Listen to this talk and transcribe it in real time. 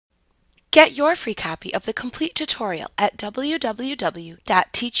Get your free copy of the complete tutorial at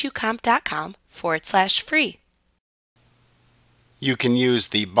www.teachucomp.com/free. You can use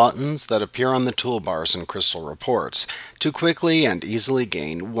the buttons that appear on the toolbars in Crystal Reports to quickly and easily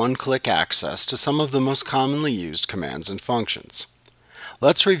gain one-click access to some of the most commonly used commands and functions.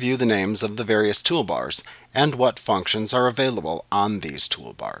 Let's review the names of the various toolbars and what functions are available on these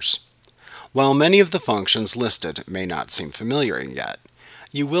toolbars. While many of the functions listed may not seem familiar yet,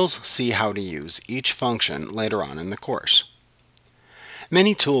 you will see how to use each function later on in the course.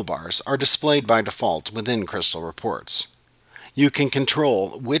 Many toolbars are displayed by default within Crystal Reports. You can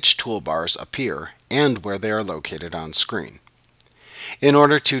control which toolbars appear and where they are located on screen. In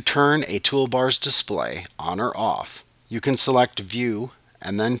order to turn a toolbar's display on or off, you can select View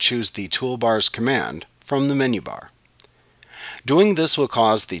and then choose the Toolbars command from the menu bar. Doing this will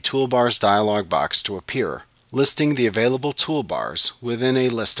cause the Toolbars dialog box to appear, listing the available toolbars within a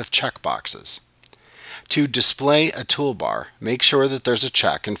list of checkboxes. To display a toolbar, make sure that there's a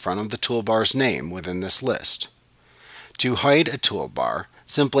check in front of the toolbar's name within this list. To hide a toolbar,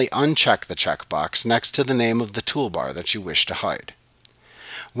 simply uncheck the checkbox next to the name of the toolbar that you wish to hide.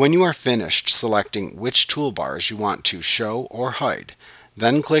 When you are finished selecting which toolbars you want to show or hide,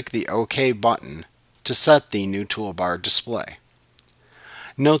 then click the OK button to set the new toolbar display.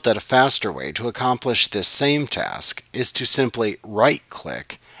 Note that a faster way to accomplish this same task is to simply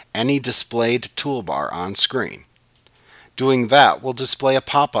right-click any displayed toolbar on screen. Doing that will display a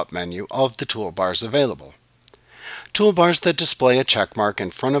pop-up menu of the toolbars available. Toolbars that display a checkmark in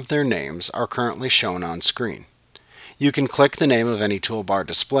front of their names are currently shown on screen. You can click the name of any toolbar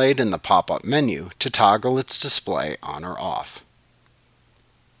displayed in the pop-up menu to toggle its display on or off.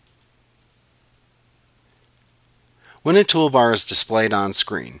 When a toolbar is displayed on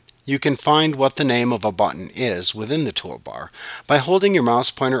screen, you can find what the name of a button is within the toolbar by holding your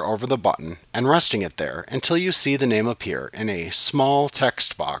mouse pointer over the button and resting it there until you see the name appear in a small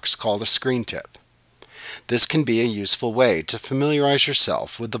text box called a screen tip. This can be a useful way to familiarize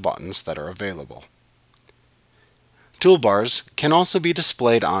yourself with the buttons that are available. Toolbars can also be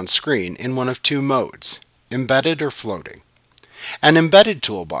displayed on screen in one of two modes, embedded or floating. An embedded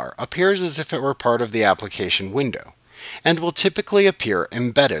toolbar appears as if it were part of the application window, and will typically appear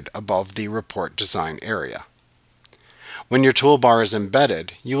embedded above the report design area. When your toolbar is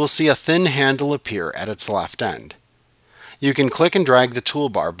embedded, you will see a thin handle appear at its left end. You can click and drag the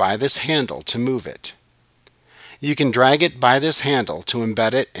toolbar by this handle to move it. You can drag it by this handle to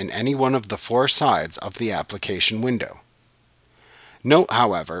embed it in any one of the four sides of the application window. Note,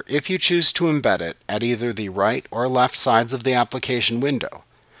 however, if you choose to embed it at either the right or left sides of the application window,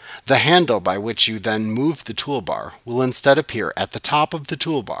 the handle by which you then move the toolbar will instead appear at the top of the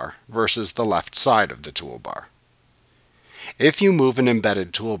toolbar versus the left side of the toolbar. If you move an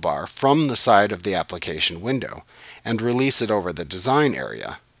embedded toolbar from the side of the application window and release it over the design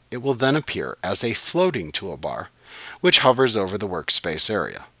area, it will then appear as a floating toolbar, which hovers over the workspace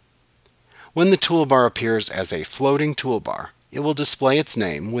area. When the toolbar appears as a floating toolbar, it will display its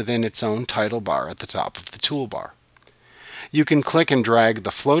name within its own title bar at the top of the toolbar. You can click and drag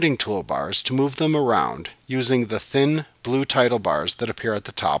the floating toolbars to move them around using the thin blue title bars that appear at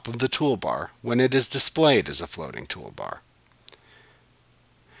the top of the toolbar when it is displayed as a floating toolbar.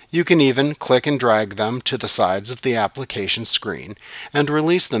 You can even click and drag them to the sides of the application screen and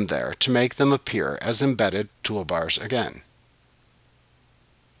release them there to make them appear as embedded toolbars again.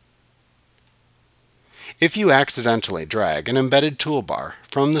 If you accidentally drag an embedded toolbar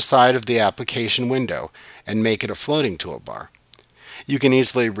from the side of the application window and make it a floating toolbar, you can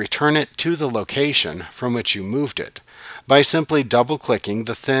easily return it to the location from which you moved it by simply double-clicking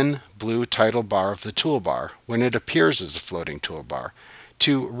the thin blue title bar of the toolbar when it appears as a floating toolbar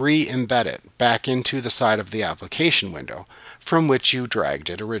to re-embed it back into the side of the application window from which you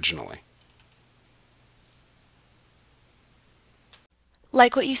dragged it originally.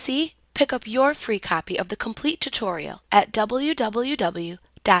 Like what you see? Pick up your free copy of the complete tutorial at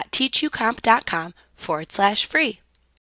www.teachucomp.com/free.